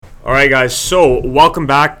All right, guys. So, welcome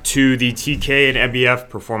back to the TK and MBF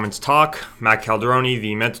Performance Talk. Matt Calderoni,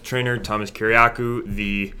 the mental trainer, Thomas Kiriakou,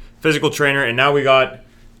 the physical trainer, and now we got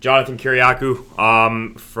Jonathan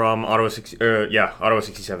Kiriakou from Ottawa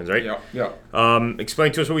 67s, right? Yeah.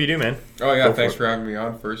 Explain to us what you do, man. Oh, yeah. Thanks for having me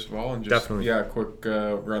on, first of all. And just, Definitely. Yeah, quick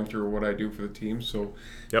run through what I do for the team. So,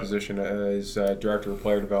 position is Director of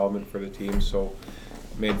Player Development for the team. So,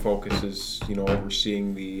 main focus is,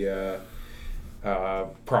 overseeing the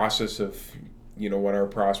process of, when our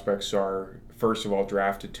prospects are, first of all,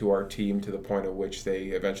 drafted to our team to the point at which they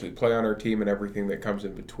eventually play on our team and everything that comes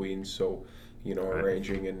in between. So,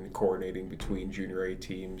 arranging and coordinating between junior A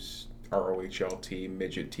teams, our OHL team,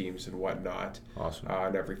 midget teams, and whatnot. Awesome.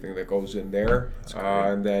 And everything that goes in there.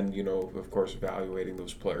 And then, of course, evaluating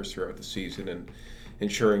those players throughout the season and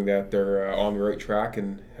ensuring that they're on the right track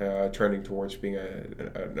and trending towards being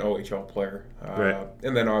an OHL player. Right.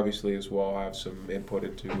 And then obviously as well I have some input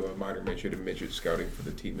into minor midget and midget scouting for the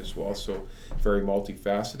team as well. So very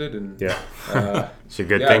multifaceted and it's a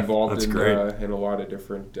good thing. Involved in a lot of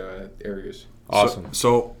different areas. Awesome.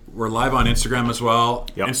 So we're live on Instagram as well.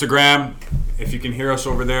 Yep. Instagram, if you can hear us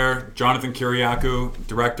over there, Jonathan Kiriakou,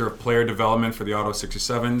 Director of Player Development for the Ottawa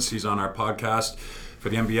 67s. He's on our podcast for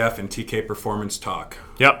the MBF and TK Performance Talk.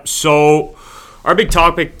 Yep. So our big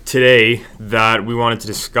topic today that we wanted to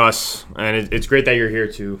discuss, and it's great that you're here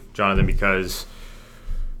too, Jonathan, because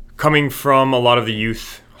coming from a lot of the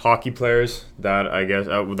youth hockey players that I guess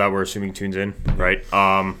that we're assuming tunes in, right?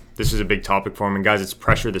 This is a big topic for them. And guys, it's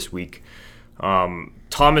pressure this week.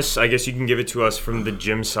 Thomas, I guess you can give it to us from the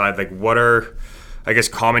gym side. Like, what are, I guess,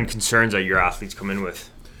 common concerns that your athletes come in with?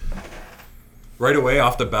 Right away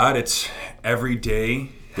off the bat, it's everyday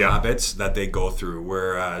habits that they go through,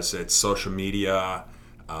 whereas it's social media,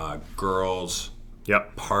 girls,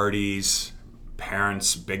 parties,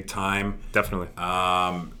 parents, big time. Definitely.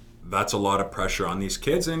 That's a lot of pressure on these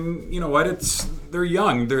kids, and you know what? They're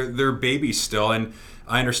young, they're babies still, and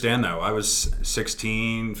I understand that. I was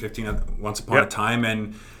 16, 15 once upon a time,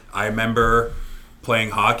 and I remember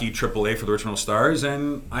playing hockey AAA for the Richmond Stars,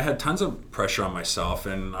 and I had tons of pressure on myself,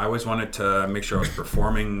 and I always wanted to make sure I was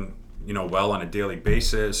performing, well on a daily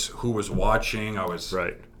basis. Who was watching? I was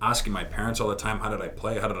asking my parents all the time, how did I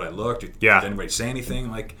play? How did I look? Did anybody say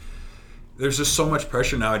anything? Like, there's just so much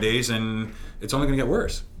pressure nowadays, and it's only going to get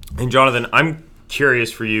worse. And Jonathan, I'm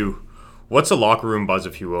curious for you, what's the locker room buzz,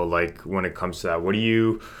 if you will, like when it comes to that? What do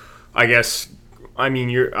you,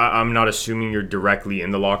 I'm not assuming you're directly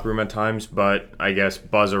in the locker room at times, but I guess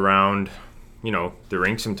buzz around, the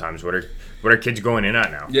rink sometimes. What are kids going in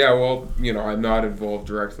at now? Yeah, well, I'm not involved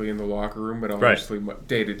directly in the locker room, but obviously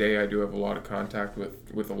day to day I do have a lot of contact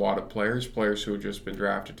with a lot of players who have just been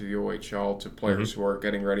drafted to the OHL, to players who are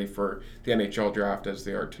getting ready for the NHL draft as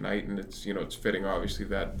they are tonight, and it's it's fitting obviously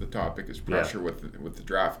that the topic is pressure with the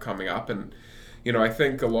draft coming up, and I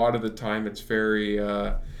think a lot of the time it's very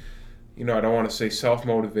I don't want to say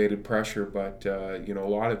self-motivated pressure, but a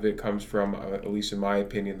lot of it comes from, at least in my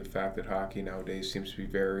opinion, the fact that hockey nowadays seems to be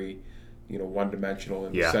very one-dimensional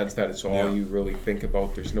in the sense that it's all you really think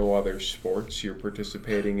about. There's no other sports you're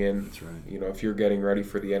participating in. That's right. If you're getting ready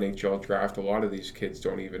for the NHL draft, a lot of these kids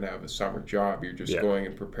don't even have a summer job. You're just going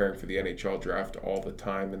and preparing for the NHL draft all the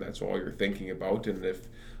time, and that's all you're thinking about. And if,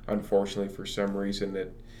 unfortunately, for some reason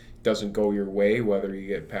it doesn't go your way, whether you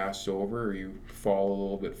get passed over or you fall a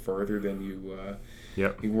little bit further than you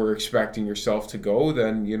were expecting yourself to go,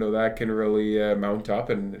 then that can really mount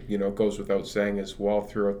up. And it goes without saying as well,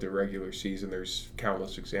 throughout the regular season there's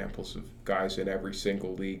countless examples of guys in every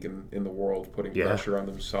single league in the world putting pressure on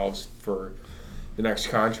themselves for the next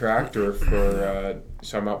contract or for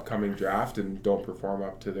some upcoming draft and don't perform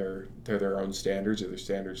up to their own standards or the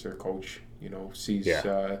standards their coach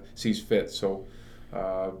sees fit. So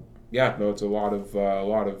it's a lot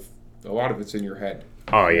of it's in your head.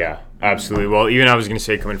 Oh yeah, absolutely. Well, even I was going to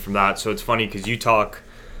say, coming from that, so it's funny because you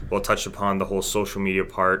touched upon the whole social media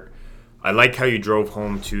part. I like how you drove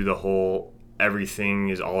home to the whole everything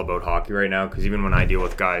is all about hockey right now, because even when I deal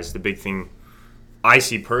with guys, the big thing I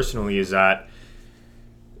see personally is that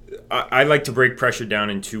I like to break pressure down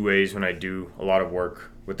in two ways when I do a lot of work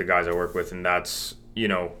with the guys I work with, and that's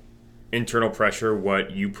internal pressure,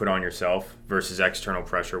 what you put on yourself, versus external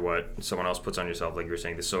pressure, what someone else puts on yourself, like you were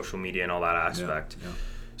saying, the social media and all that aspect. Yeah.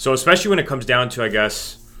 So especially when it comes down to, I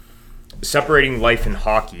guess, separating life and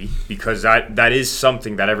hockey, because that is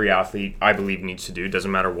something that every athlete, I believe, needs to do.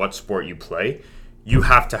 Doesn't matter what sport you play. You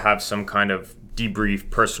have to have some kind of debrief,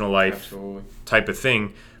 personal life type of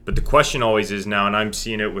thing. But the question always is now, and I'm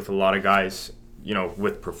seeing it with a lot of guys,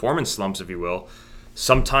 with performance slumps, if you will,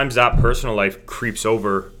 sometimes that personal life creeps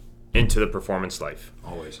over into the performance life.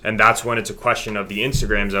 Always. And that's when it's a question of the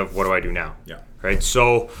Instagrams of what do I do now? Yeah. Right?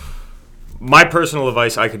 So my personal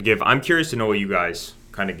advice I could give, I'm curious to know what you guys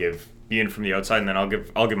kind of give, being from the outside, and then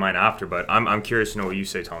I'll give mine after, but I'm curious to know what you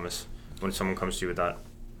say, Thomas, when someone comes to you with that.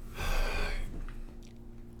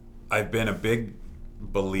 I've been a big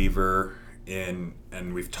believer in,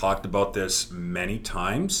 and we've talked about this many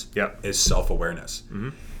times, is self-awareness. Mm-hmm.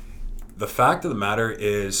 The fact of the matter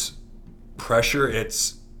is pressure,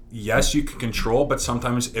 it's, yes, you can control, but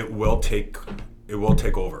sometimes it will take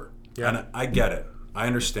over. Yeah. And I get it. I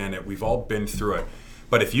understand it. We've all been through it.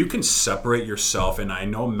 But if you can separate yourself, and I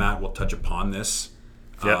know Matt will touch upon this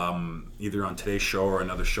either on today's show or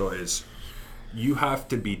another show, is you have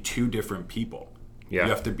to be two different people. Yeah. You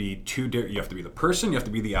have to be you have to be the person, you have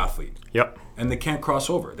to be the athlete. Yep. And they can't cross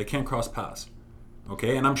over. They can't cross paths.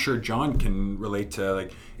 Okay? And I'm sure John can relate to,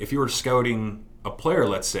 like, if you were scouting a player,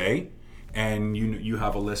 let's say, and you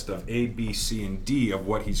have a list of A, B, C, and D of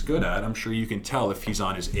what he's good at, I'm sure you can tell if he's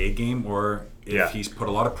on his A game or if he's put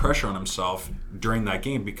a lot of pressure on himself during that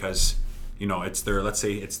game because, it's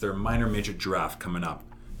their minor midget draft coming up.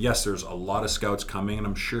 Yes, there's a lot of scouts coming, and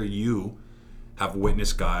I'm sure you have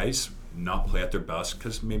witnessed guys not play at their best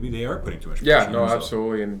because maybe they are putting too much pressure on themselves.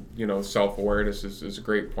 Absolutely. And, self-awareness is a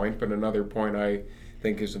great point, but another point I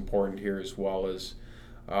think is important here as well is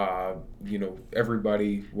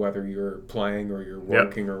everybody, whether you're playing or you're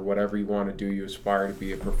working or whatever you want to do, you aspire to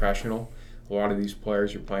be a professional. A lot of these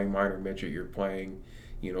players, you're playing minor midget, you're playing,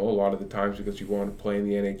 a lot of the times because you want to play in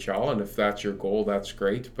the NHL, and if that's your goal, that's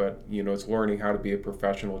great. But, it's learning how to be a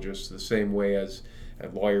professional just the same way as a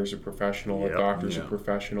lawyer's a professional, a doctor's a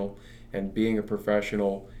professional. And being a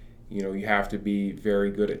professional, you have to be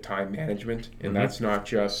very good at time management. And that's not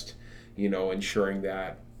just, ensuring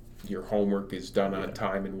that your homework is done on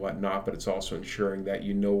time and whatnot, but it's also ensuring that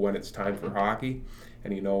you know when it's time for hockey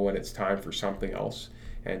and you know when it's time for something else,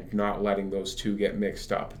 and not letting those two get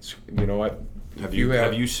mixed up. It's, what? Have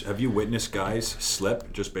you witnessed guys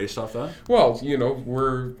slip just based off that? Well,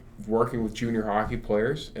 we're working with junior hockey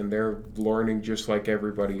players, and they're learning just like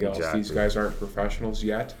everybody else. Exactly. These guys aren't professionals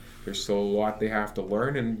yet. There's still a lot they have to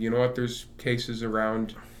learn, and you know what? There's cases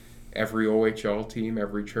around every OHL team,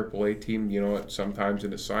 every AAA team. Sometimes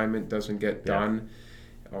an assignment doesn't get done,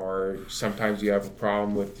 or sometimes you have a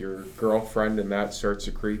problem with your girlfriend, and that starts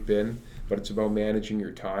to creep in. But it's about managing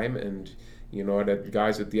your time, and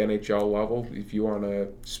guys at the NHL level, if you want to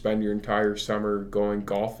spend your entire summer going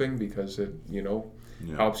golfing because it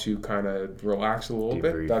helps you kind of relax a little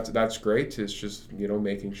bit, that's great. It's just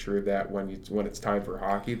making sure that when it's time for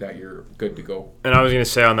hockey that you're good to go. And I was going to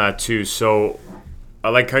say on that too, so I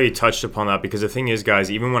like how you touched upon that, because the thing is, guys,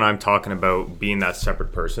 even when I'm talking about being that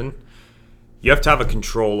separate person, you have to have a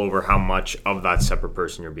control over how much of that separate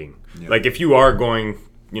person you're being. Like if you are going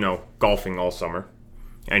golfing all summer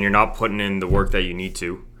and you're not putting in the work that you need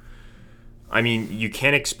to, I mean, you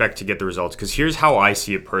can't expect to get the results. Because here's how I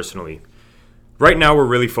see it personally. Right now, we're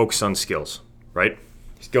really focused on skills, right?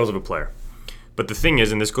 Skills of a player. But the thing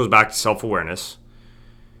is, and this goes back to self-awareness,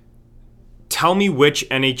 tell me which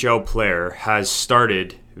NHL player has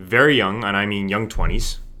started very young, and I mean young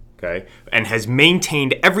 20s, okay, and has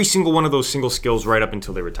maintained every single one of those single skills right up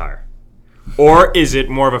until they retire. Or is it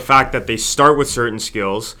more of a fact that they start with certain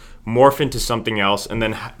skills, morph into something else, and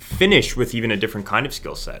then finish with even a different kind of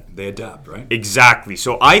skill set? They adapt, right? Exactly.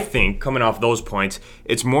 So I think, coming off those points,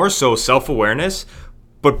 it's more so self-awareness,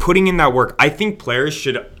 but putting in that work. I think players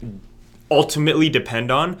should ultimately depend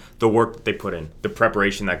on the work that they put in, the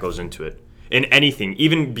preparation that goes into it. In anything,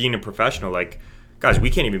 even being a professional, like, guys, we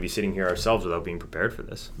can't even be sitting here ourselves without being prepared for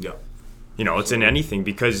this. Yeah. It's in anything,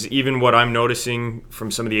 because even what I'm noticing from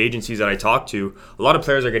some of the agencies that I talk to, a lot of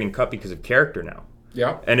players are getting cut because of character now.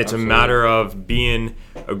 Yeah. And it's absolutely a matter of being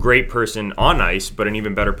a great person on ice, but an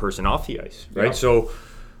even better person off the ice, right? Yeah. So,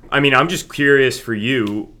 I mean, I'm just curious for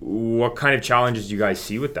you, what kind of challenges do you guys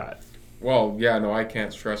see with that? Well, I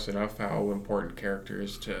can't stress enough how important character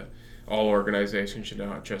is to all organizations,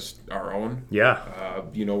 not just our own. Yeah.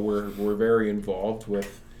 We're very involved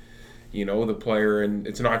with the player, and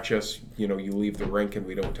it's not just you leave the rink and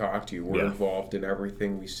we don't talk to you. We're involved in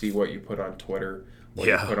everything. We see what you put on Twitter, what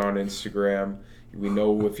you put on Instagram. We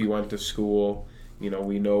know if you went to school.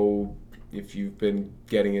 We know if you've been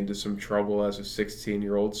getting into some trouble as a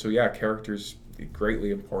 16-year-old. So character's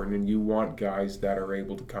greatly important, and you want guys that are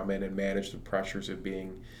able to come in and manage the pressures of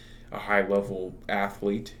being a high-level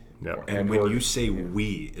athlete. Yep. And when you say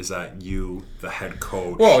we, is that you, the head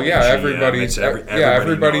coach? Well, everybody's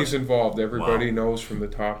involved. Everybody knows from the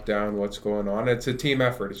top down what's going on. It's a team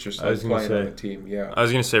effort. It's just like playing on a team. Yeah. I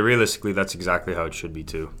was going to say, realistically, that's exactly how it should be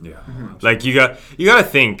too. Yeah. Mm-hmm. Like you got to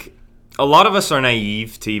think, a lot of us are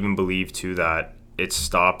naive to even believe too that it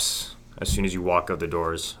stops as soon as you walk out the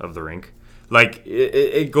doors of the rink. Like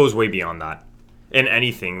it goes way beyond that in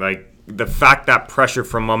anything. Like the fact that pressure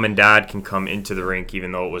from mom and dad can come into the rink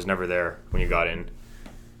even though it was never there when you got in.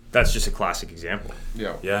 That's just a classic example.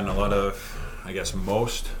 Yeah. Yeah, and a lot of, I guess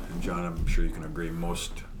most, and John, I'm sure you can agree,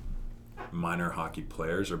 most minor hockey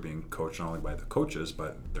players are being coached not only by the coaches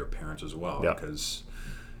but their parents as well. Yeah. Because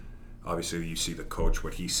obviously you see the coach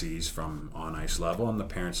what he sees from on ice level, and the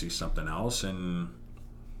parent sees something else, and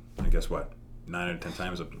I guess what 9 out of 10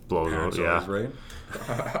 times it Blows parents out, yeah. always right.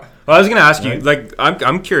 Well, I was gonna ask you, Right. like,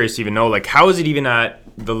 I'm curious to even know, like, how is it even at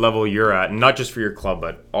the level you're at, and not just for your club,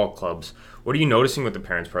 but all clubs? What are you noticing with the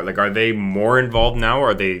parents' part? Like, are they more involved now, or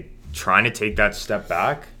are they trying to take that step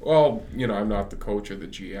back? Well, I'm not the coach or the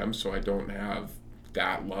GM, so I don't have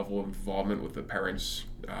that level of involvement with the parents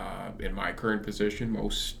in my current position.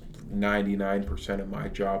 99% of my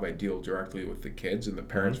job, I deal directly with the kids, and the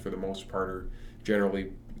parents, for the most part, are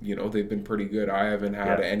generally, they've been pretty good. I haven't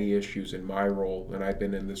had any issues in my role, and I've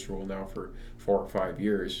been in this role now for 4 or 5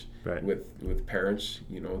 years with parents.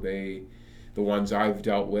 The ones I've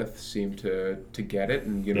dealt with seem to get it,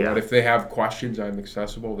 and what, if they have questions, I'm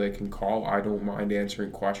accessible. They can call. I don't mind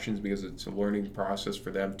answering questions because it's a learning process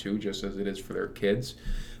for them too, just as it is for their kids.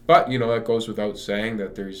 But that goes without saying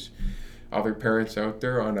that there's other parents out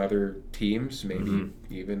there on other teams, maybe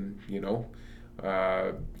even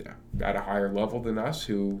at a higher level than us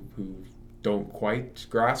who don't quite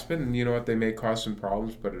grasp it, and what, they may cause some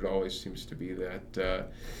problems, but it always seems to be that.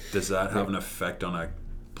 Does that have an effect on a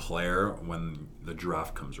player when the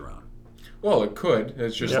draft comes around? Well, it could.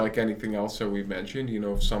 It's just like anything else that we've mentioned.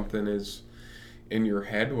 If something is in your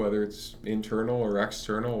head, whether it's internal or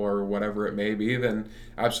external or whatever it may be, then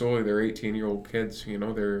absolutely, they're 18-year-old kids.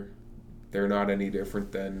 They're not any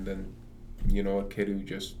different than a kid who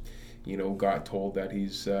just got told that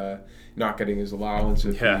he's not getting his allowance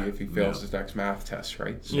if he fails his next math test,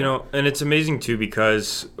 right? So. And it's amazing too,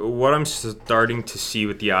 because what I'm starting to see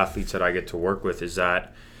with the athletes that I get to work with is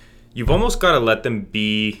that you've almost got to let them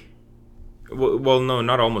be. Well, no,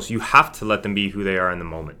 not almost. You have to let them be who they are in the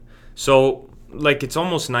moment. So, like, it's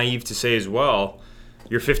almost naive to say as well,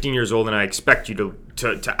 you're 15 years old and I expect you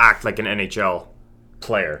to act like an NHL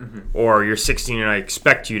player, or you're 16 and I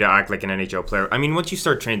expect you to act like an NHL player. I mean, once you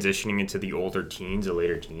start transitioning into the older teens, the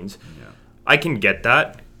later teens, I can get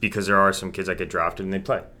that, because there are some kids that get drafted and they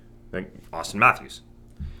play, like Austin Matthews.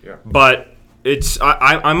 Yeah. But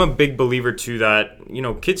I'm a big believer too that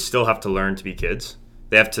kids still have to learn to be kids.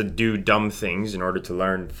 They have to do dumb things in order to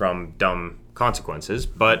learn from dumb consequences,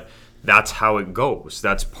 but that's how it goes.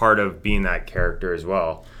 That's part of being that character as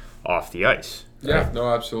well off the ice. Right? Yeah,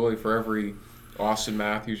 no, absolutely. For every Austin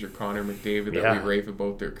Matthews or Connor McDavid that we rave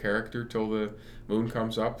about their character till the moon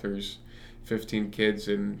comes up, there's 15 kids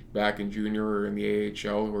back in junior or in the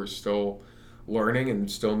AHL who are still learning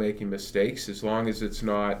and still making mistakes. As long as it's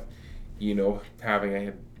not,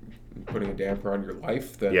 putting a damper on your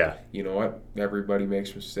life, then you know what, everybody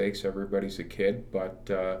makes mistakes, everybody's a kid, but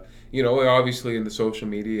obviously in the social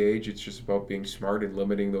media age, it's just about being smart and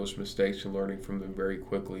limiting those mistakes and learning from them very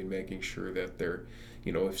quickly and making sure that they're,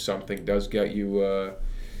 if something does get you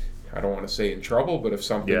I don't want to say in trouble, but if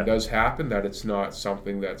something does happen, that it's not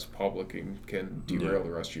something that's public and can derail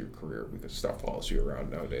the rest of your career, because stuff follows you around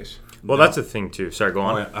nowadays. Well, that's the thing too. Sorry, go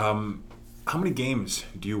on. How many games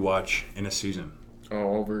do you watch in a season?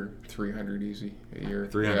 Oh, over 300 easy a year.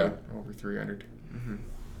 300? Yeah, over 300. Mm-hmm.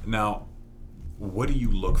 Now, what do you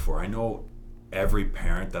look for? I know every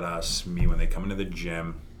parent that asks me when they come into the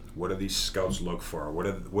gym, what do these scouts look for? What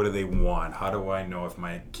do they want? How do I know if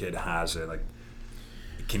my kid has it? Like,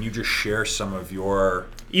 can you just share some of your...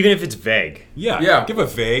 Even if it's vague. Yeah. Give a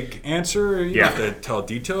vague answer. You don't have to tell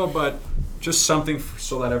detail, but just something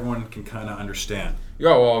so that everyone can kind of understand.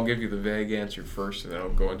 Yeah, well, I'll give you the vague answer first, and then I'll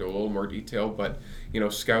go into a little more detail. But,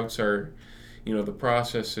 scouts are, the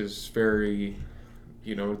process is very,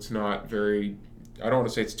 it's not very, I don't want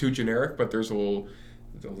to say it's too generic, but there's a little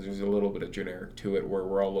bit of generic to it, where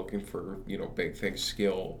we're all looking for, big things: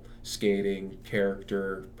 skill, skating,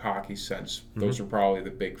 character, hockey sense. Those are probably the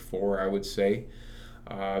big four, I would say.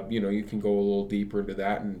 You can go a little deeper into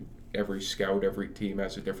that, and every scout, every team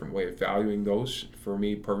has a different way of valuing those. For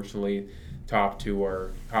me personally, top two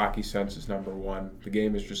are hockey sense is number one. The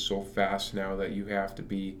game is just so fast now that you have to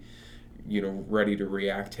be, ready to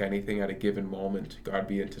react to anything at a given moment. Got to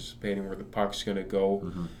be anticipating where the puck's going to go.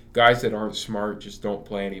 Mm-hmm. Guys that aren't smart just don't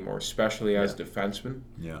play anymore, especially as defensemen.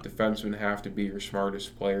 Yeah. Defensemen have to be your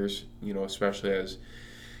smartest players, especially as,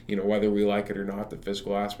 whether we like it or not, the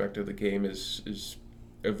physical aspect of the game is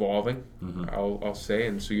evolving, I'll say,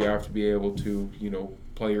 and so you have to be able to,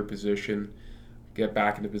 play your position, get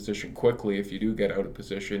back into position quickly if you do get out of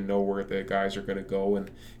position, know where the guys are going to go,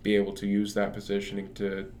 and be able to use that positioning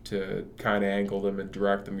to kind of angle them and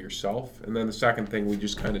direct them yourself. And then the second thing we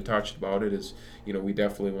just kind of touched about it is, we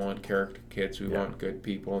definitely want character kids. We want good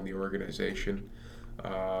people in the organization.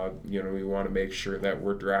 We want to make sure that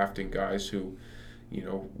we're drafting guys who,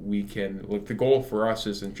 we can, like, the goal for us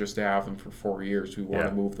isn't just to have them for 4 years. We want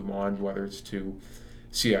to move them on, whether it's to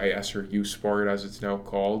CIS or U Sport as it's now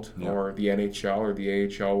called, or the NHL or the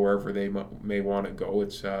AHL, wherever they may want to go.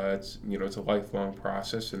 It's it's a lifelong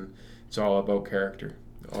process, and it's all about character.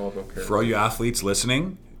 For all you athletes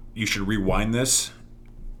listening, you should rewind this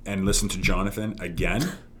and listen to Jonathan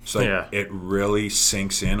again, so it really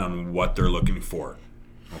sinks in on what they're looking for.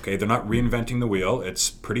 Okay, they're not reinventing the wheel. It's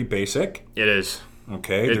pretty basic. It is.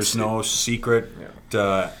 Okay, there's no secret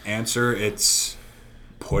answer. It's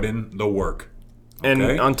put in the work. Okay?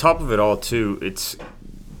 And on top of it all, too, it's,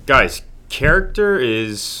 guys, character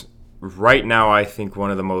is right now, I think,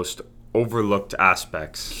 one of the most overlooked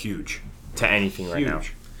aspects. Huge. To anything right now.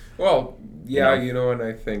 Well, and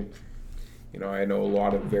I think, I know a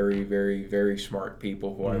lot of very, very, very smart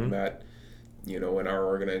people who I've met, in our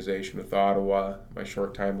organization with Ottawa. My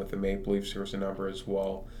short time with the Maple Leafs, there was a number as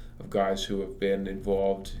well of guys who have been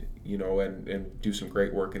involved, and do some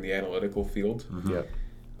great work in the analytical field.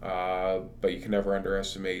 But you can never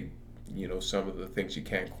underestimate, some of the things you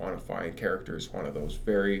can't quantify, and character is one of those.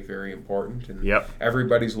 Very, very important. And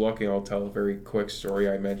everybody's looking. I'll tell a very quick story.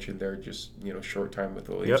 I mentioned there just, short time with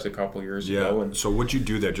the Leafs a couple years ago. And so what'd you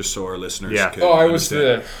do there, just so our listeners could I was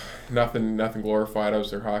nothing glorified. I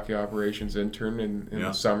was their hockey operations intern in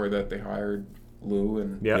the summer that they hired Lou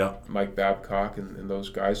and Mike Babcock and those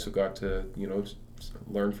guys, who got to,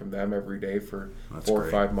 learn from them every day for 4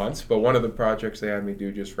 or 5 months. But one of the projects they had me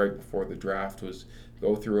do just right before the draft was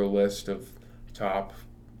go through a list of top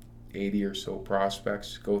 80 or so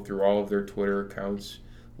prospects, go through all of their Twitter accounts,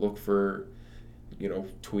 look for,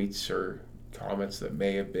 tweets or comments that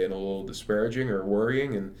may have been a little disparaging or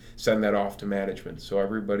worrying, and send that off to management so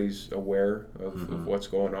everybody's aware of what's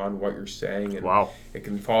going on, what you're saying, and it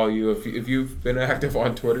can follow you. If you've been active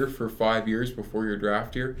on Twitter for 5 years before your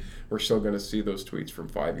draft year, we're still going to see those tweets from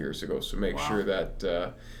 5 years ago. So make sure that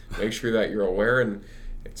you're aware, and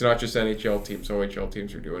it's not just NHL teams, OHL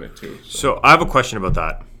teams are doing it too. So I have a question about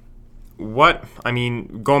that.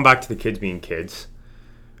 Going back to the kids being kids,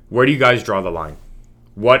 where do you guys draw the line?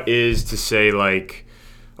 What is to say, like,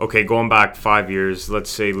 okay, going back 5 years, let's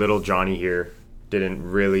say little Johnny here didn't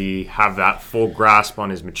really have that full grasp on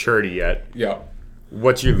his maturity yet. Yeah.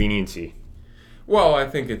 What's your leniency? Well, I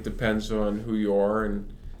think it depends on who you are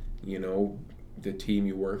and, the team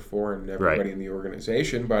you work for and everybody in the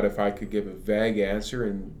organization. But if I could give a vague answer,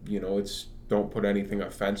 and, it's don't put anything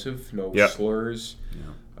offensive, no slurs,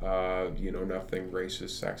 nothing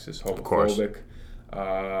racist, sexist, homophobic.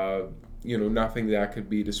 Nothing that could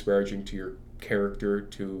be disparaging to your character,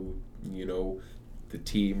 to, the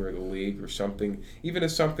team or the league or something. Even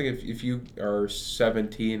if something, if you are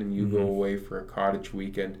 17 and you go away for a cottage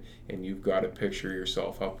weekend and you've got a picture of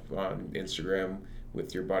yourself up on Instagram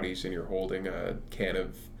with your buddies and you're holding a can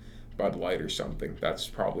of Bud Light or something, that's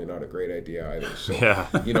probably not a great idea either. So,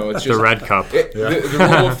 it's just the red cup.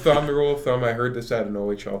 The rule of thumb, I heard this at an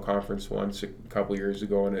OHL conference once a couple years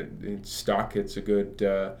ago, and it stuck. It's a good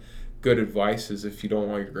advice is if you don't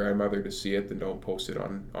want your grandmother to see it, then don't post it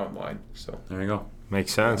online. So there you go.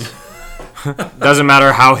 Makes sense. Doesn't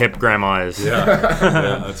matter how hip grandma is. Yeah,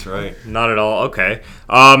 that's right. Not at all. Okay.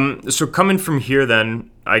 So coming from here then,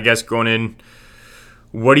 I guess going in,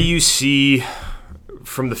 what do you see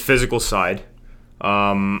from the physical side?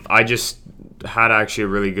 I just had actually a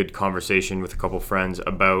really good conversation with a couple friends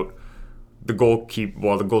about the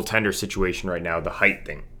goaltender situation right now, the height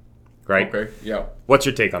thing. Right? Okay, yeah. What's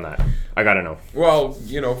your take on that? I got to know. Well,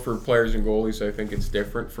 for players and goalies, I think it's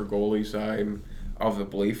different. For goalies, I'm of the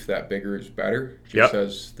belief that bigger is better, just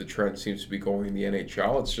as the trend seems to be going in the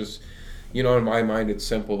NHL. It's just, in my mind, it's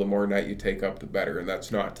simple. The more net you take up, the better. And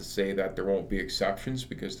that's not to say that there won't be exceptions,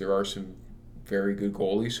 because there are some very good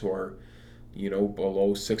goalies who are,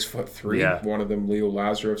 below 6'3". Yeah. One of them, Leo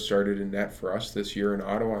Lazarev, started in net for us this year in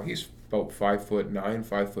Ottawa. He's about 5'9",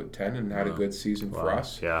 5'10", and had a good season for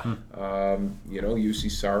us. Yeah.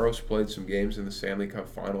 UC Saros played some games in the Stanley Cup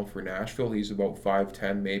final for Nashville. He's about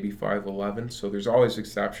 5'10", maybe 5'11". So there's always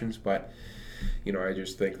exceptions, but I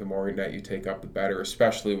just think the more net you take up, the better,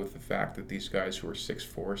 especially with the fact that these guys who are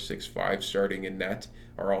 6'4", 6'5", starting in net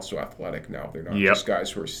are also athletic now. They're not just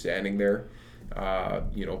guys who are standing there,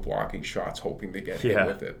 blocking shots, hoping to get hit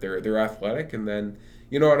with it. They're athletic, and then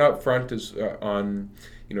And up front is on.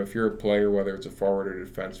 If you're a player, whether it's a forward or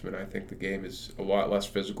defenseman, I think the game is a lot less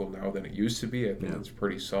physical now than it used to be. I think it's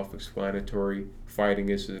pretty self-explanatory. Fighting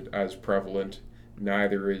isn't as prevalent.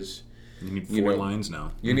 Neither is. You need 4 lines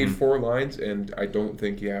now. You need 4 lines, and I don't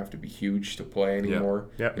think you have to be huge to play anymore.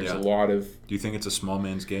 There's a lot of... Do you think it's a small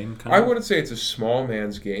man's game? I wouldn't say it's a small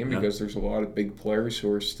man's game because there's a lot of big players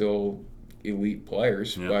who are still elite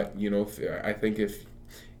players. Yeah. But, I think if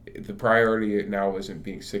the priority now isn't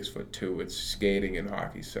being 6'2", it's skating in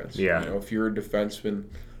hockey sense. Yeah. If you're a defenseman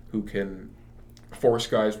who can force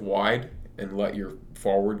guys wide and let your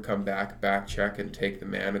forward come back check, and take the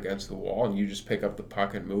man against the wall, and you just pick up the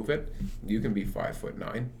puck and move it, you can be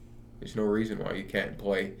 5'9". There's no reason why you can't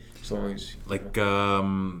play as long as...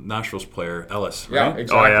 Nashville's player, Ellis, right? Yeah,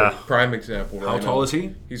 exactly. Oh, yeah. Prime example. How tall is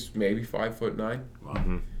he? He's maybe 5'9". Wow.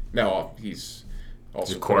 Mm-hmm. Now, he's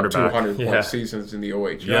also quarterback. 200-plus seasons in the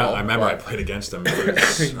OHL. Yeah, I remember I played against him. I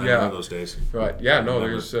remember those days. But,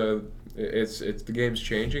 there's... It's the game's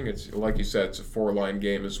changing. It's like you said, it's a 4-line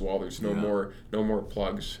game as well. There's no more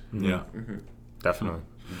plugs. Yeah, definitely.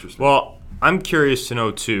 Interesting. Well, I'm curious to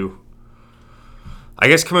know too. I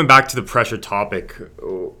guess coming back to the pressure topic,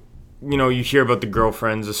 you hear about the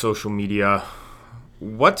girlfriends, the social media.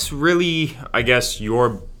 What's really, I guess, your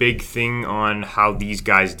big thing on how these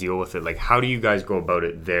guys deal with it? Like, how do you guys go about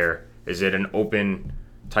it there? Is it an open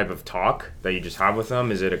type of talk that you just have with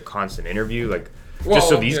them? Is it a constant interview? Just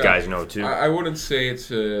so these guys know too. I wouldn't say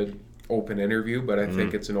it's an open interview, but I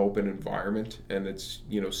think it's an open environment, and it's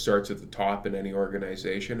starts at the top in any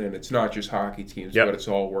organization, and it's not just hockey teams, but it's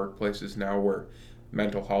all workplaces now where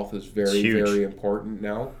mental health is very, very important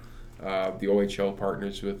now. The OHL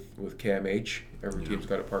partners with CAMH. Every team's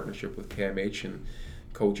got a partnership with CAMH, and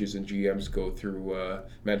coaches and GMs go through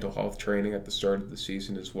mental health training at the start of the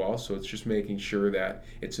season as well. So it's just making sure that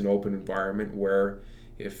it's an open environment where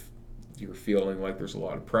if you're feeling like there's a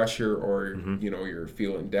lot of pressure, or you're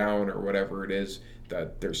feeling down, or whatever it is,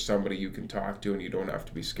 that there's somebody you can talk to, and you don't have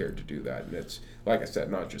to be scared to do that. And it's, like I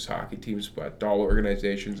said, not just hockey teams, but all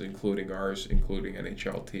organizations, including ours, including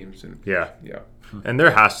NHL teams. And and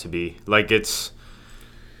there has to be,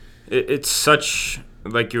 it's such,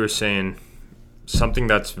 like you were saying, something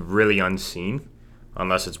that's really unseen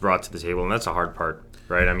unless it's brought to the table, and that's a hard part,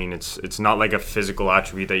 right? I mean, it's not like a physical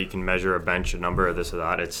attribute that you can measure, a bench, a number, or this or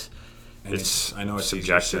that. It's I know it's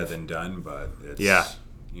subjective. Easier said than done, but it's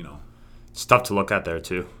it's tough to look at there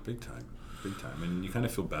too. Big time, and you kind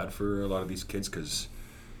of feel bad for a lot of these kids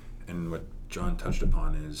and what John touched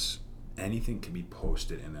upon is anything can be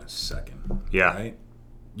posted in a second. Yeah. Right.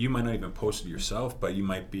 You might not even post it yourself, but you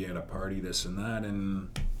might be at a party, this and that,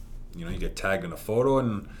 and you get tagged in a photo,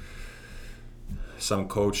 and some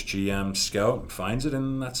coach, GM, scout finds it,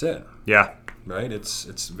 and that's it. Yeah. Right.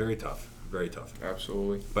 It's very tough. Very tough.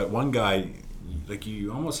 Absolutely. But one guy,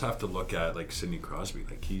 you almost have to look at Sidney Crosby.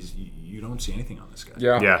 You don't see anything on this guy.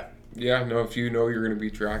 Yeah. No, if you're going to be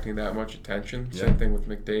attracting that much attention, same thing with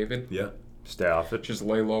McDavid. Yeah. Stay off it. Just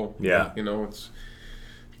lay low. Yeah. It's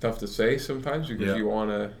tough to say sometimes because you want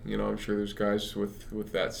to, I'm sure there's guys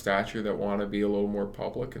with that stature that want to be a little more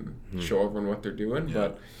public and show everyone what they're doing,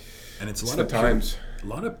 but and it's a lot of times.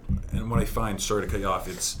 And what I find, sorry to cut you off,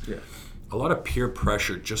 it's a lot of peer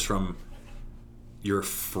pressure just from your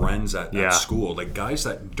friends at school, guys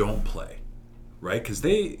that don't play, right? Because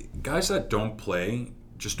guys that don't play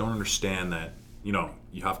just don't understand that,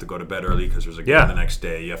 you have to go to bed early because there's a game the next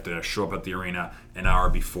day. You have to show up at the arena an hour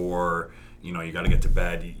before, you got to get to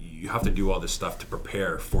bed. You have to do all this stuff to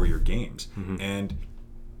prepare for your games. Mm-hmm. And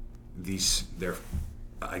they're,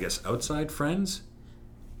 I guess, outside friends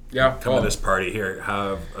come to this party here,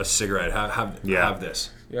 have a cigarette, have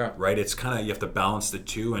this. Yeah. Right? It's kind of, you have to balance the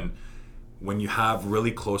two, and when you have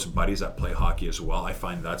really close buddies that play hockey as well, I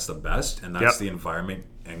find that's the best, and that's the environment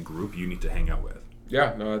and group you need to hang out with.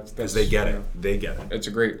 Yeah, no, that's because they get it. They get it. It's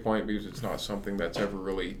a great point because it's not something that's ever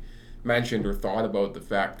really mentioned or thought about, the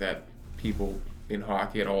fact that people in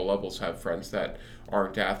hockey at all levels have friends that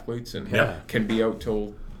aren't athletes and can be out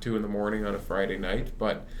till 2 a.m. on a Friday night.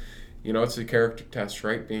 But it's a character test,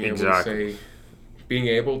 right? Being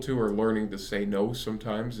able to or learning to say no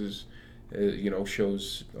sometimes is.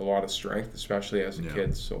 Shows a lot of strength, especially as a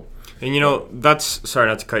kid. So, and that's, sorry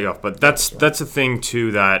not to cut you off, but that's a thing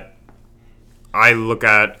too that I look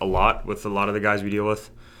at a lot with a lot of the guys we deal with,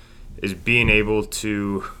 is being able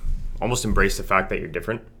to almost embrace the fact that you're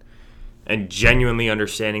different and genuinely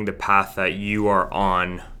understanding the path that you are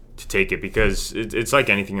on to take it, because it's like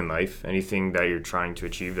anything in life. Anything that you're trying to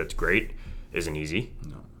achieve that's great isn't easy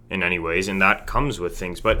in any ways, and that comes with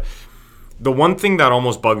things. But the one thing that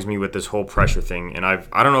almost bugs me with this whole pressure thing, and I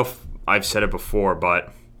don't know if I've said it before,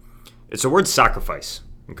 but it's the word sacrifice.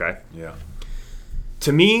 Okay. Yeah.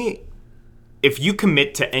 To me, if you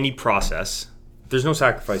commit to any process, there's no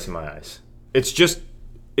sacrifice in my eyes. It's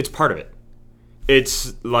part of it.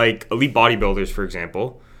 It's like elite bodybuilders, for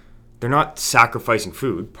example. They're not sacrificing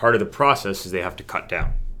food. Part of the process is they have to cut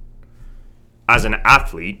down. As an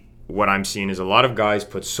athlete, what I'm seeing is a lot of guys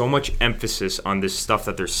put so much emphasis on this stuff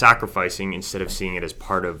that they're sacrificing instead of seeing it as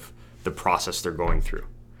part of the process they're going through.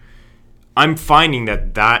 I'm finding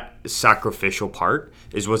that sacrificial part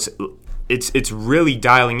is it's really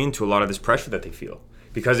dialing into a lot of this pressure that they feel,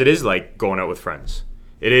 because it is like going out with friends.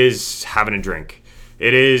 It is having a drink.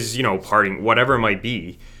 It is, partying, whatever it might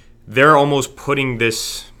be. They're almost putting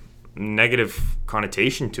this negative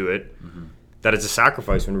connotation to it, that it's a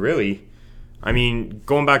sacrifice, when really, I mean,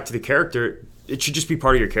 going back to the character, it should just be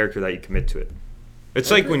part of your character that you commit to it. It's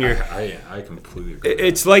like when you're... I completely agree with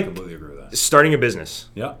It's that. like completely agree with that. starting a business.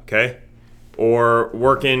 Yeah. Okay? Or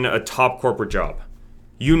working a top corporate job.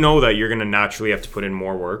 You know that you're going to naturally have to put in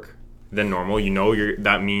more work than normal. You know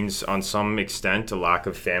that means, on some extent, a lack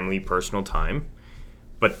of family, personal time.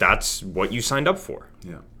 But that's what you signed up for.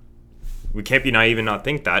 Yeah. We can't be naive and not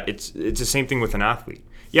think that. It's the same thing with an athlete.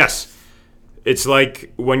 Yes, it's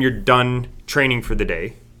like when you're done training for the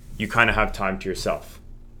day, you kind of have time to yourself.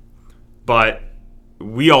 But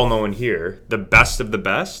we all know in here, the best of the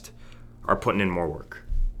best are putting in more work.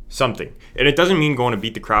 Something. And it doesn't mean going to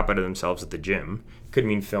beat the crap out of themselves at the gym. It could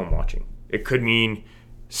mean film watching. It could mean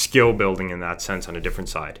skill building in that sense on a different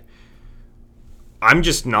side. I'm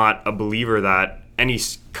just not a believer that any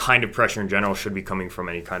kind of pressure in general should be coming from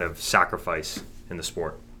any kind of sacrifice in the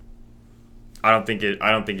sport. I don't think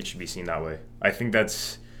it should be seen that way. I think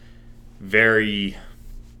it's very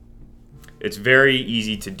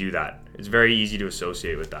easy to do that. It's very easy to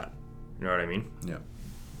associate with that. You know what I mean? Yeah.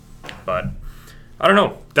 But I don't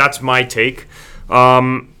know. That's my take.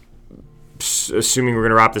 Assuming we're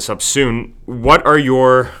going to wrap this up soon, what are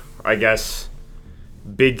your, I guess,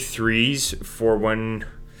 big threes for when...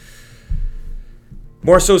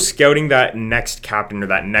 More so scouting that next captain or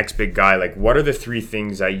that next big guy, like what are the three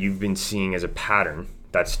things that you've been seeing as a pattern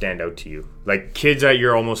that stand out to you? Like kids that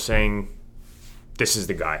you're almost saying, this is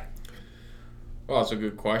the guy. Well, that's a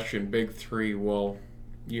good question. Big three, well,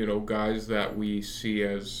 guys that we see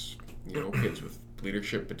as, kids with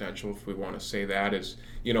leadership potential, if we want to say that, is,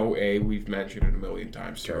 we've mentioned it a million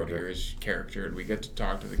times throughout here, is character, and we get to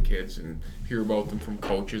talk to the kids and hear about them from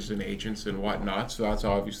coaches and agents and whatnot, so that's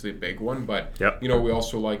obviously a big one. But Yep. We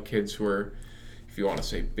also like kids who are, if you want to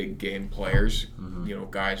say, big game players,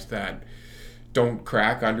 guys that don't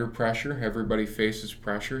crack under pressure. Everybody faces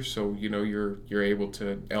pressure, so you're able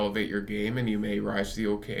to elevate your game, and you may rise to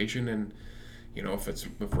the occasion. And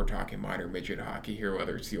if we're talking minor midget hockey here,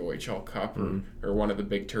 whether it's the OHL Cup or one of the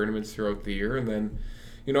big tournaments throughout the year, and then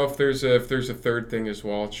if there's a third thing as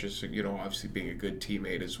well, it's just obviously being a good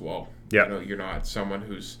teammate as well. Yeah. You're not someone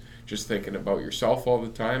who's just thinking about yourself all the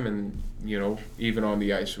time, and even on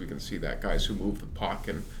the ice we can see that guys who move the puck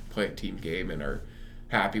and play a team game and are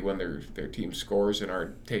happy when their team scores and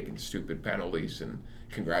aren't taking stupid penalties and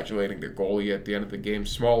congratulating their goalie at the end of the game.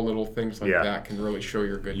 Small little things like that can really show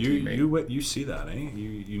you're a good teammate. You see that, eh?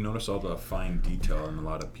 You notice all the fine detail in a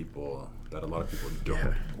lot of people don't.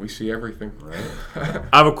 Yeah, we see everything. Right?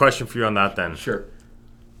 I have a question for you on that then. Sure.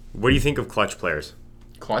 What do you think of clutch players?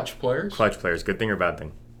 Clutch players? Clutch players, good thing or bad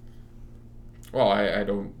thing? Well, I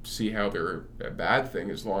don't see how they're a bad thing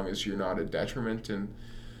as long as you're not a detriment in,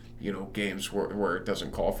 games where it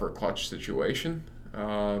doesn't call for a clutch situation.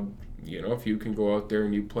 If you can go out there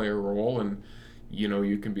and you play a role and,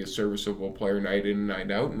 you can be a serviceable player night in and night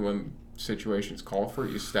out, and when situations call for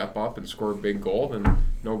it, you step up and score a big goal, then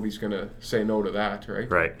nobody's going to say no to that, right?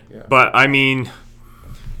 Right. Yeah. But, I mean,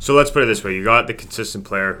 so let's put it this way. You got the consistent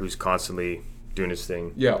player who's constantly doing his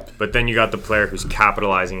thing. Yeah. But then you got the player who's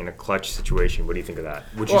capitalizing in a clutch situation. What do you think of that?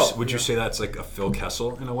 Would you say that's like a Phil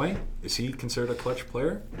Kessel in a way? Is he considered a clutch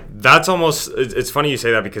player? That's almost... It's funny you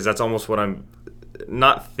say that, because that's almost what I'm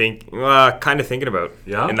kind of thinking about.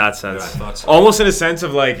 Yeah? In that sense. Yeah, I thought so. Almost in a sense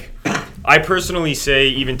of like... I personally say,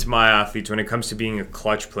 even to my athletes, when it comes to being a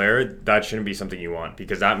clutch player, that shouldn't be something you want,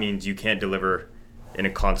 because that means you can't deliver in a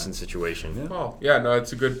constant situation. Yeah. Well, yeah, no,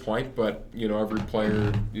 it's a good point, but, every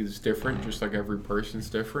player is different, just like every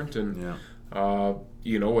person's different, and,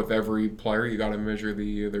 with every player, you got to measure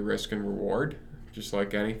the risk and reward, just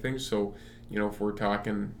like anything. So, if we're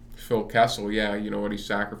talking Phil Kessel, he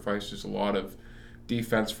sacrifices a lot of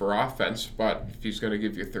defense for offense, but if he's going to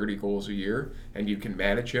give you 30 goals a year and you can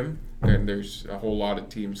manage him, then there's a whole lot of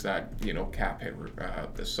teams that, cap hit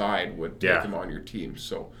the side would take him on your team.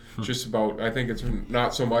 So it's just about, I think it's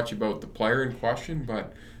not so much about the player in question,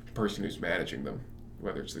 but the person who's managing them,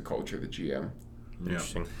 whether it's the coach or the GM. Yeah.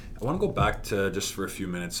 I want to go back to, just for a few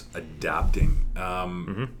minutes, adapting.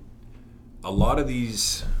 A lot of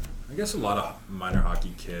these, I guess a lot of minor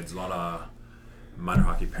hockey kids, a lot of minor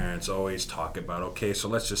hockey parents always talk about, okay, so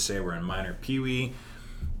let's just say we're in minor peewee.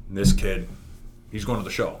 This kid, he's going to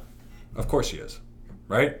the show. Of course he is,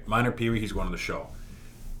 right? Minor peewee, he's going to the show.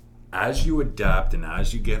 As you adapt and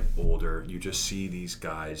as you get older, you just see these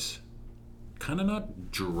guys kind of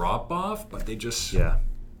not drop off, but they just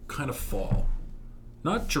kind of fall.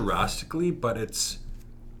 Not drastically, but it's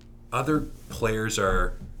other players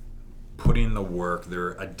are putting in the work.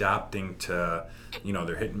 They're adapting to,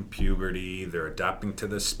 they're hitting puberty. They're adapting to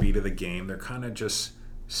the speed of the game. They're kind of just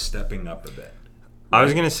stepping up a bit. Right? I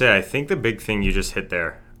was going to say, I think the big thing you just hit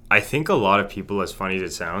there, I think a lot of people, as funny as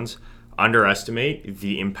it sounds, underestimate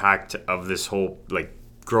the impact of this whole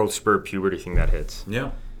growth spurt puberty thing that hits.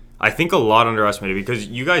 Yeah. I think a lot underestimated because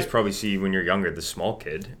you guys probably see when you're younger the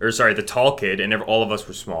tall kid, and all of us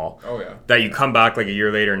were small. Oh yeah. That you come back a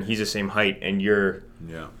year later and he's the same height and you're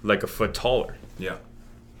a foot taller. Yeah.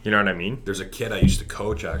 You know what I mean? There's a kid I used to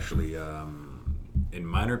coach actually in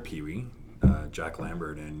minor peewee, Jack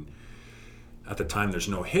Lambert, and at the time there's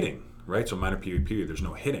no hitting, right? So minor peewee, there's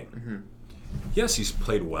no hitting. Mm-hmm. Yes, he's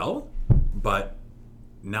played well, but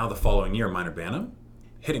now the following year, minor bantam,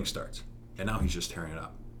 hitting starts, and now he's just tearing it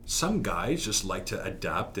up. Some guys just like to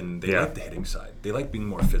adapt, and they like the hitting side. They like being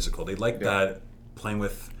more physical. They like that playing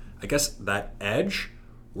with, I guess, that edge,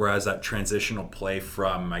 whereas that transitional play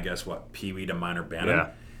from, I guess, peewee to minor bantam,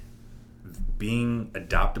 being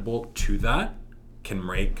adaptable to that can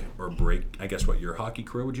make or break, I guess, your hockey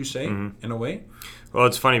career, would you say, in a way? Well,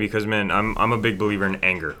 it's funny because, man, I'm a big believer in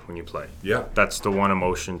anger when you play. Yeah. That's the one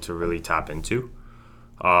emotion to really tap into.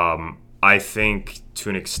 I think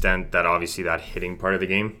to an extent that obviously that hitting part of the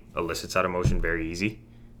game elicits that emotion very easy,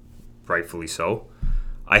 rightfully so.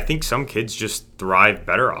 I think some kids just thrive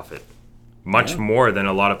better off it, much more than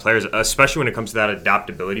a lot of players, especially when it comes to that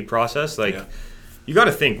adaptability process. You got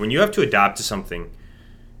to think, when you have to adapt to something,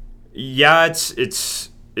 it's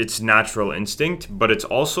natural instinct, but it's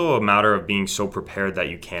also a matter of being so prepared that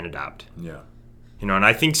you can adapt. Yeah. And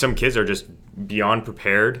I think some kids are just beyond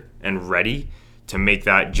prepared and ready to make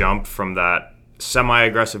that jump from that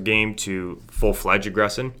semi-aggressive game to full-fledged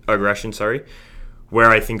aggression, where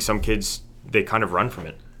I think some kids, they kind of run from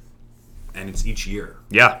it. And it's each year.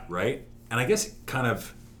 Yeah. Right? And I guess kind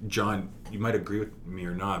of, John, you might agree with me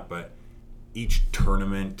or not, but each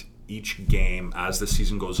tournament, each game, as the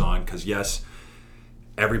season goes on, because yes,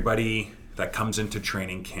 everybody that comes into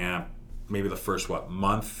training camp, maybe the first,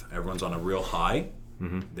 month, everyone's on a real high.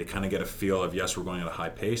 Mm-hmm. They kind of get a feel of, yes, we're going at a high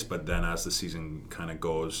pace, but then as the season kind of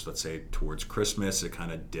goes, let's say, towards Christmas, it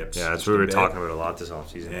kind of dips. Yeah, that's what we were talking about a lot this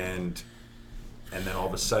offseason. And then all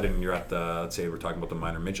of a sudden, you're at let's say we're talking about the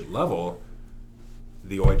minor midget level,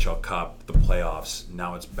 the OHL Cup, the playoffs,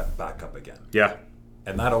 now it's back up again. Yeah.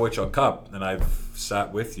 And that OHL Cup, and I've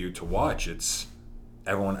sat with you to watch, it's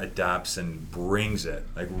everyone adapts and brings it,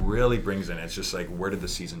 really brings it. It's just where did the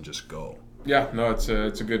season just go? Yeah, no, it's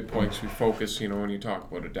a good point. So we focus, when you talk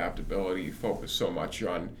about adaptability, you focus so much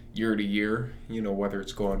on year to year, whether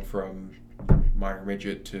it's going from minor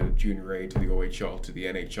midget to junior A to the OHL to the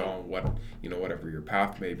NHL, whatever your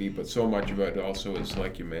path may be. But so much of it also is,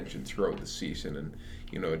 like you mentioned, throughout the season and,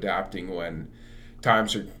 adapting when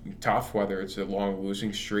times are tough, whether it's a long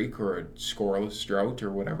losing streak or a scoreless drought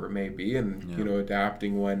or whatever it may be, and,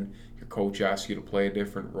 adapting when your coach asks you to play a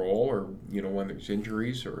different role or, when there's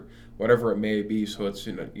injuries or whatever it may be. So it's,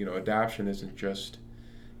 adaptation isn't just,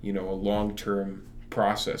 a long-term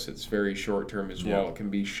process. It's very short-term as well. It can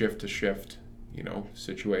be shift to shift.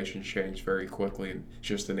 Situations change very quickly, and it's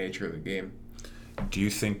just the nature of the game. Do you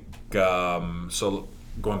think, so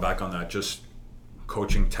going back on that, just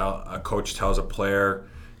a coach tells a player,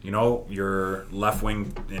 you're left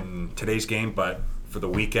wing in today's game, but for the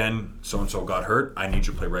weekend, so-and-so got hurt, I need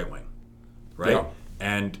you to play right wing, right? Yeah.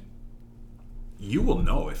 And you will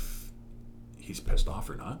know if he's pissed off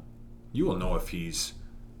or not. You will know if he's,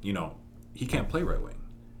 he can't play right wing.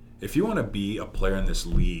 If you want to be a player in this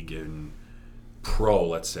league in pro,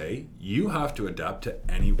 let's say, you have to adapt to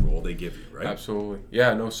any role they give you, right? Absolutely.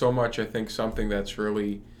 Yeah, no, so much. I think something that's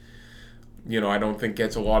really, I don't think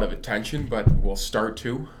gets a lot of attention, but will start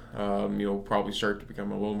to, probably start to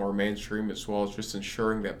become a little more mainstream, as well as just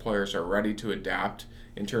ensuring that players are ready to adapt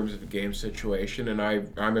in terms of a game situation. And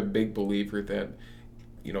I'm a big believer that,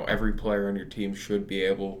 every player on your team should be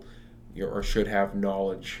able, or should have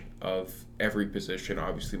knowledge of every position,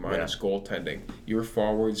 obviously minus goaltending. Your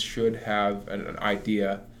forwards should have an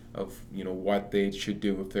idea of what they should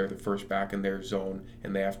do if they're the first back in their zone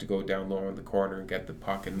and they have to go down low in the corner and get the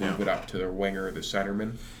puck and move it up to their winger or the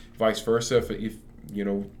centerman. Vice versa, if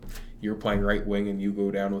you're playing right wing and you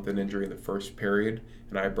go down with an injury in the first period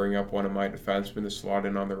and I bring up one of my defensemen to slot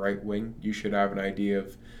in on the right wing, you should have an idea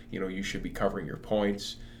of you should be covering your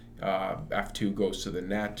points. F2 goes to the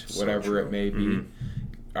net, whatever it may be.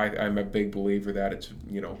 I'm a big believer that it's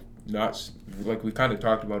not like we kind of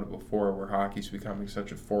talked about it before, where hockey's becoming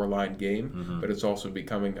such a 4-line game, but it's also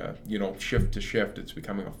becoming a shift to shift. It's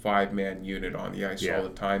becoming a 5-man unit on the ice all the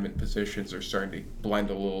time, and positions are starting to blend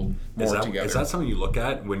a little more together. Is that something you look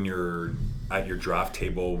at when you're at your draft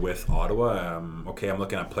table with Ottawa? Okay, I'm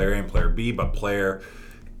looking at player A and player B, but player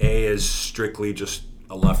A is strictly just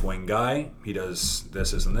a left wing guy. He does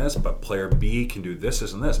this and this, but player B can do this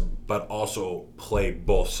and this, but also play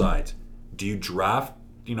both sides. Do you draft?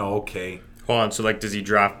 Okay. Hold on. So, does he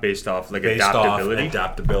draft based off adaptability?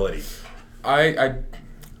 Adaptability. I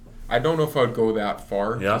don't know if I'd go that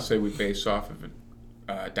far to say we base off of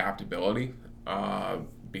adaptability,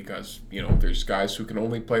 because there's guys who can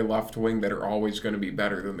only play left wing that are always going to be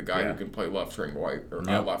better than the guy who can play left wing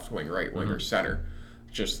left wing, right wing, or center.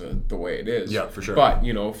 Just the way it is. Yeah, for sure. But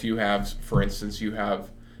if you have, for instance,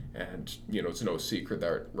 and it's no secret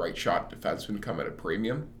that right shot defensemen come at a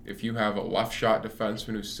premium. If you have a left shot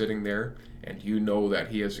defenseman who's sitting there and that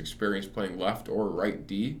he has experience playing left or right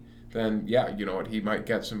D, then he might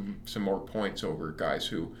get some more points over guys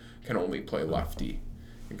who can only play left D,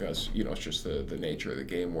 because it's just the nature of the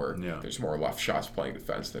game where there's more left shots playing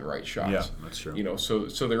defense than right shots. Yeah, that's true.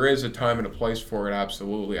 So there is a time and a place for it,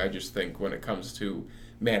 absolutely. I just think when it comes to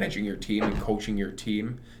managing your team and coaching your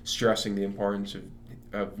team, stressing the importance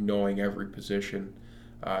of knowing every position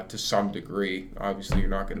to some degree. Obviously, you're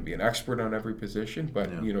not going to be an expert on every position,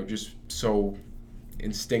 but just so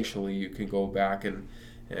instinctually you can go back and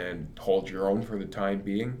hold your own for the time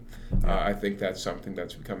being. I think that's something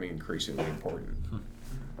that's becoming increasingly important.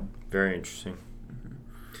 Very interesting.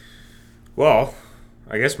 Well,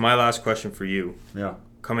 I guess my last question for you. Yeah.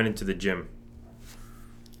 Coming into the gym,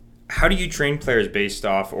 how do you train players based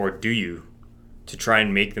off, or do you, to try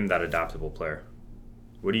and make them that adaptable player?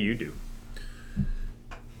 What do you do?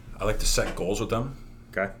 I like to set goals with them.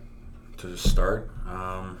 Okay. To start.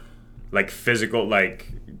 Physical,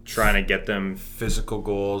 trying to get them... Physical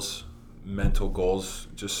goals, mental goals.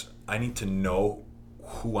 Just, I need to know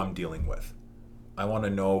who I'm dealing with. I want to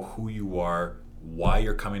know who you are, why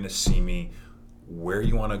you're coming to see me, where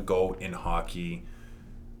you want to go in hockey,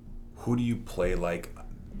 who do you play like.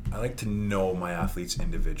 I like to know my athletes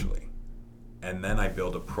individually. And then I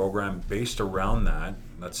build a program based around that.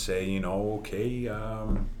 Let's say,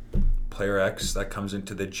 player X that comes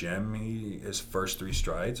into the gym, his first 3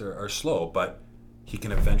 strides are slow, but he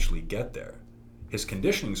can eventually get there. His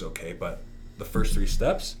conditioning's okay, but the first 3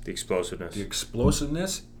 steps... The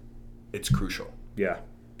explosiveness, it's crucial. Yeah.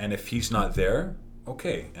 And if he's not there,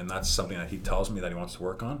 okay, and that's something that he tells me that he wants to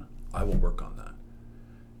work on, I will work on that.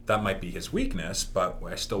 That might be his weakness, but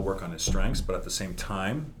I still work on his strengths, but at the same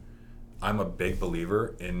time, I'm a big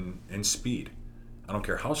believer in speed. I don't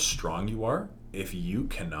care how strong you are. If you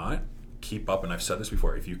cannot keep up, and I've said this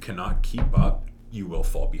before, if you cannot keep up, you will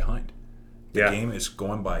fall behind. The game is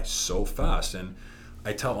going by so fast. And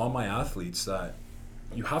I tell all my athletes that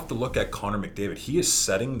you have to look at Connor McDavid. He is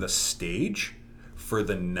setting the stage for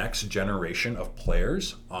the next generation of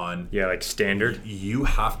players on... Yeah, standard. You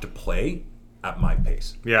have to play at my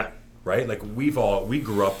pace. Yeah. Right? We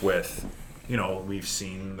grew up with... we've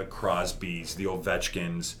seen the Crosbys, the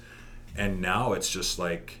Ovechkins, and now it's just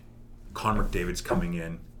Connor McDavid's coming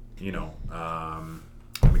in,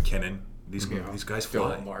 McKinnon. These guys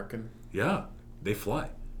fly. Dylan Larkin. Yeah, they fly.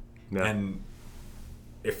 Yeah. And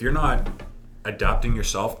if you're not adapting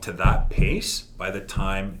yourself to that pace by the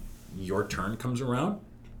time your turn comes around,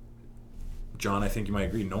 John, I think you might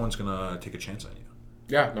agree, no one's going to take a chance on you.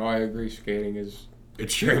 Yeah, no, I agree. Skating is...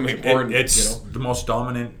 It's extremely important. It's the most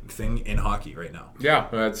dominant thing in hockey right now. Yeah,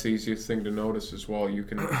 that's the easiest thing to notice as well. You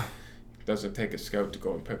can... It doesn't take a scout to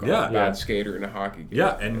go and pick on a bad skater in a hockey game.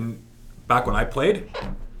 Yeah, and back when I played,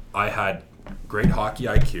 I had great hockey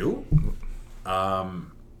IQ.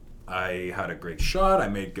 I had a great shot. I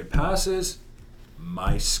made good passes.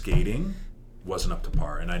 My skating wasn't up to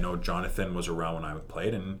par. And I know Jonathan was around when I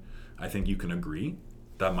played, and I think you can agree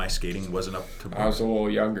that my skating wasn't up to par. I was a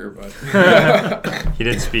little younger, but... He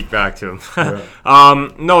didn't speak back to him.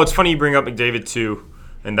 No, it's funny you bring up McDavid, too,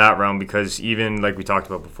 in that round, because even, we talked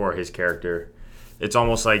about before, his character it's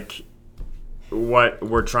almost like what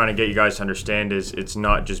we're trying to get you guys to understand is it's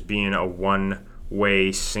not just being a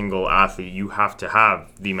one-way single athlete. You have to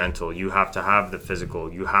have the mental, you have to have the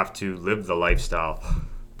physical, you have to live the lifestyle.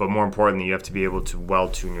 But more importantly, you have to be able to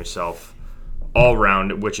well-tune yourself all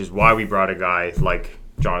around, which is why we brought a guy like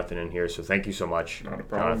Jonathan in here. So thank you so much, Not a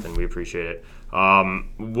problem. Jonathan. We appreciate it.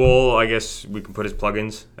 I guess we can put his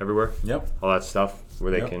plugins everywhere. Yep. All that stuff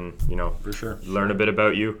where they Yep. can, For sure. learn a bit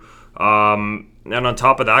about you. And on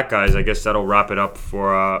top of that, guys, I guess that'll wrap it up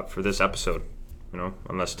for this episode.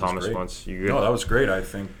 Unless Thomas great. wants you. Good? No, that was great. I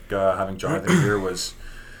think having Jonathan here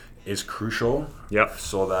is crucial. Yep.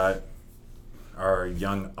 So that our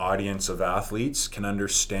young audience of athletes can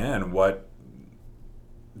understand what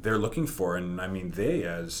they're looking for, and I mean they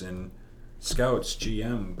as in scouts,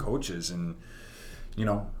 GM, coaches, and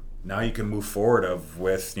now you can move forward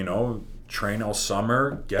with train all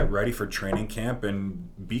summer, get ready for training camp, and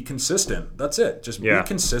be consistent. That's it. Just be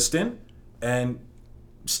consistent and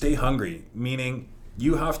stay hungry, meaning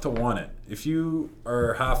you have to want it. If you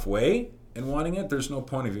are halfway in wanting it, there's no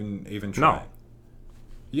point of even trying. No.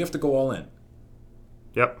 You have to go all in.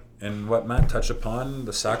 Yep. And what Matt touched upon,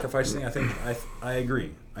 the sacrifice thing, I think I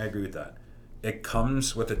agree. I agree with that. It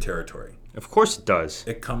comes with the territory. Of course it does.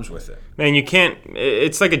 It comes with it. Man, you can't.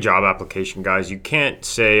 It's like a job application, guys. You can't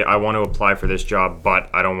say I want to apply for this job, but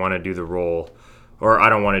I don't want to do the role, or I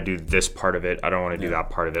don't want to do this part of it. I don't want to do that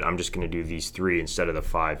part of it. I'm just going to do these 3 instead of the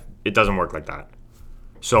 5. It doesn't work like that.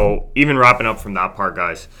 So even wrapping up from that part,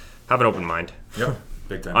 guys, have an open mind. Yep.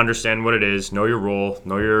 Big time. Understand what it is. Know your role.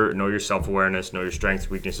 Know your self-awareness. Know your strengths,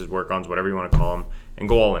 weaknesses, work-ons, whatever you want to call them, and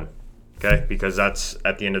go all in. Okay? Because that's,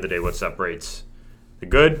 at the end of the day, what separates the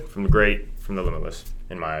good from the great from the limitless,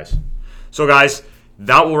 in my eyes. So, guys,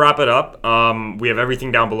 that will wrap it up. We have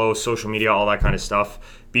everything down below, social media, all that kind of stuff.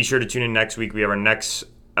 Be sure to tune in next week. We have our next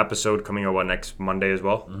episode coming out, next Monday as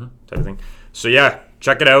well, type of thing. So, yeah,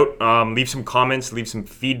 check it out. Leave some comments. Leave some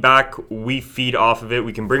feedback. We feed off of it.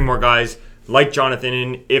 We can bring more guys like Jonathan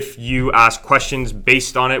in. If you ask questions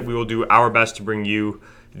based on it, we will do our best to bring you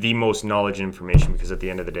the most knowledge and information, because at the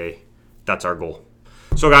end of the day, that's our goal.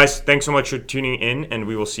 So, guys, thanks so much for tuning in, and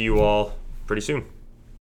we will see you all pretty soon.